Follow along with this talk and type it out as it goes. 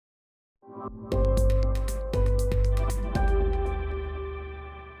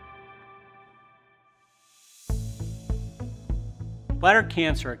Bladder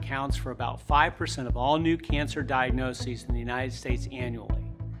cancer accounts for about 5% of all new cancer diagnoses in the United States annually.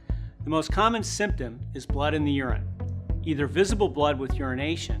 The most common symptom is blood in the urine, either visible blood with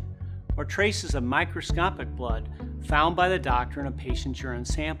urination or traces of microscopic blood found by the doctor in a patient's urine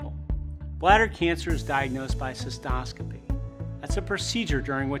sample. Bladder cancer is diagnosed by cystoscopy. That's a procedure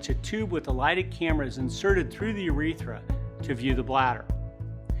during which a tube with a lighted camera is inserted through the urethra to view the bladder.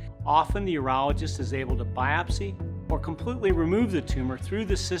 Often the urologist is able to biopsy or completely remove the tumor through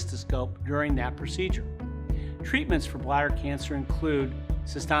the cystoscope during that procedure. Treatments for bladder cancer include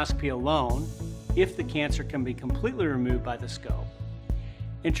cystoscopy alone, if the cancer can be completely removed by the scope,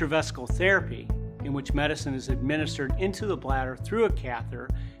 intravesical therapy, in which medicine is administered into the bladder through a catheter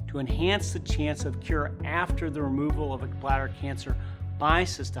to enhance the chance of cure after the removal of a bladder cancer by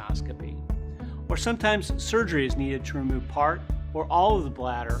cystoscopy, or sometimes surgery is needed to remove part or all of the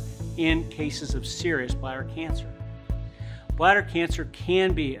bladder in cases of serious bladder cancer. Bladder cancer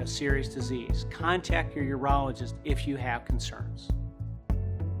can be a serious disease. Contact your urologist if you have concerns.